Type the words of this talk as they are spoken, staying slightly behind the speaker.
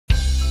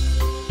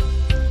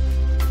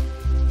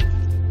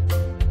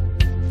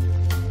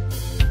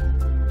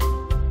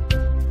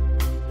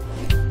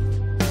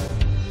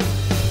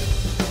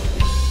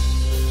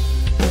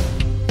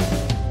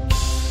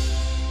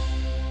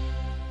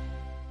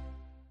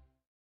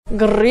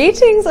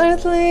Greetings,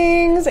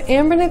 Earthlings!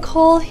 Amber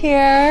Nicole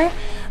here.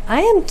 I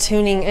am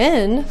tuning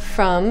in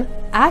from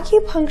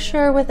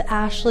Acupuncture with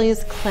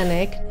Ashley's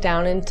clinic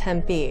down in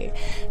Tempe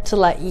to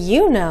let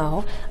you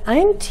know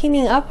I'm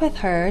teaming up with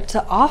her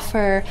to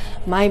offer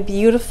my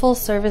beautiful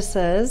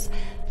services,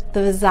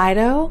 the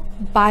Zyto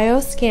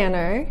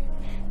Bioscanner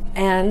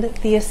and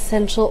the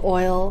essential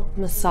oil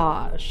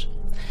massage.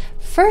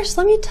 First,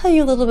 let me tell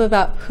you a little bit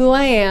about who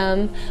I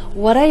am,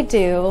 what I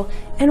do,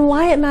 and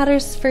why it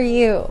matters for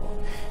you.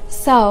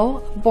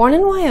 So, born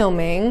in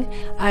Wyoming,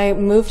 I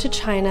moved to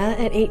China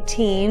at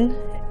 18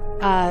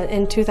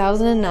 in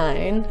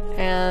 2009,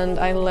 and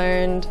I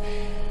learned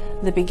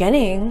the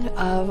beginning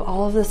of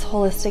all of this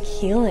holistic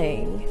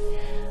healing.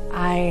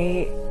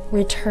 I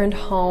returned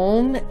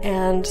home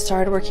and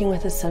started working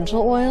with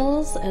essential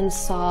oils and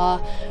saw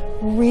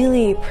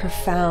really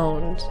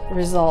profound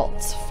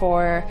results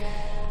for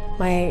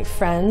my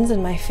friends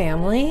and my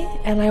family,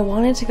 and I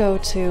wanted to go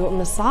to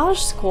massage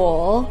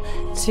school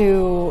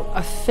to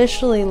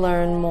officially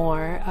learn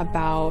more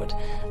about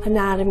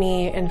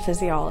anatomy and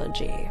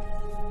physiology.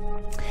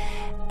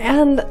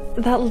 And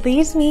that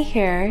leads me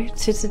here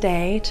to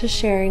today to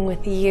sharing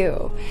with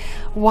you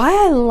why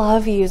I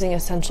love using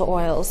essential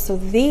oils. So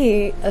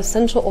the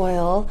essential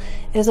oil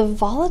is a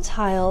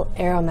volatile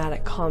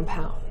aromatic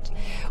compound,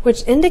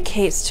 which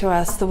indicates to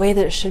us the way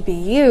that it should be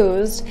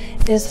used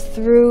is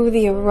through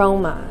the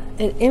aroma.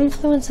 It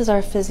influences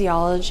our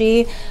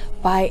physiology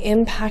by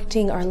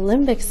impacting our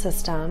limbic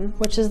system,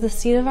 which is the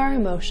seat of our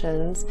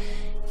emotions,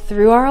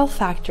 through our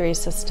olfactory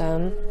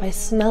system by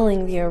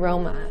smelling the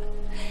aroma.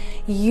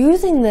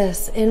 Using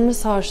this in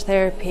massage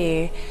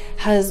therapy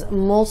has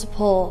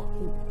multiple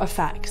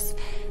effects.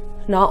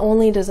 Not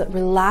only does it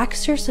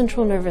relax your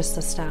central nervous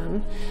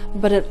system,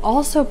 but it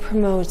also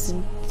promotes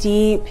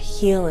deep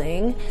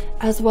healing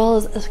as well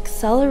as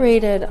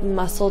accelerated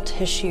muscle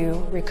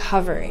tissue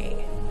recovery.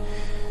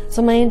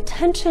 So my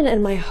intention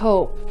and my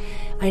hope,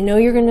 I know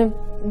you're going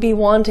to be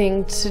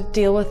wanting to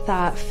deal with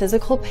that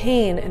physical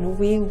pain, and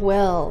we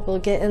will. We'll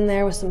get in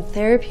there with some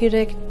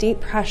therapeutic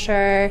deep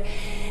pressure,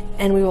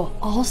 and we will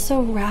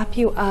also wrap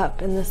you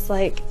up in this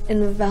like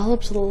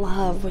enveloped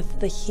love with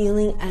the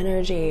healing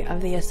energy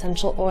of the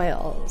essential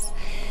oils.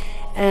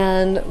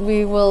 And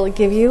we will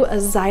give you a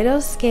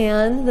Zyto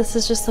scan. This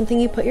is just something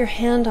you put your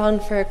hand on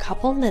for a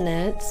couple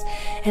minutes,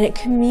 and it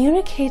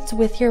communicates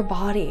with your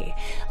body,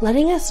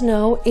 letting us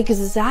know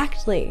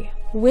exactly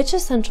which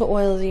essential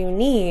oils you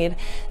need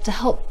to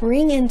help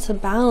bring into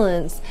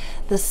balance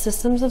the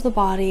systems of the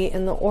body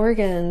and the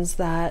organs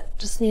that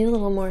just need a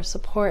little more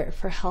support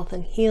for health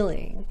and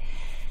healing.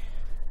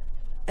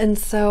 And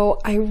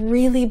so I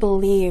really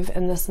believe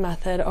in this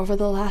method. Over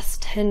the last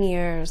 10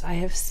 years, I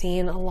have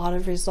seen a lot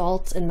of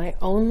results in my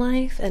own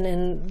life and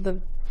in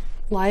the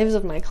lives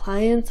of my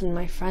clients and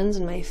my friends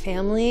and my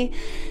family.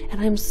 And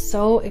I'm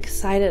so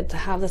excited to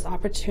have this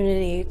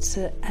opportunity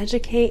to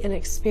educate and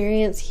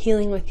experience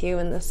healing with you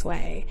in this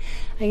way.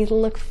 I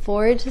look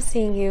forward to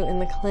seeing you in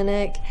the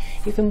clinic.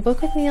 You can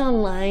book with me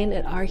online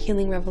at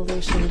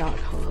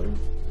ourhealingrevolution.com.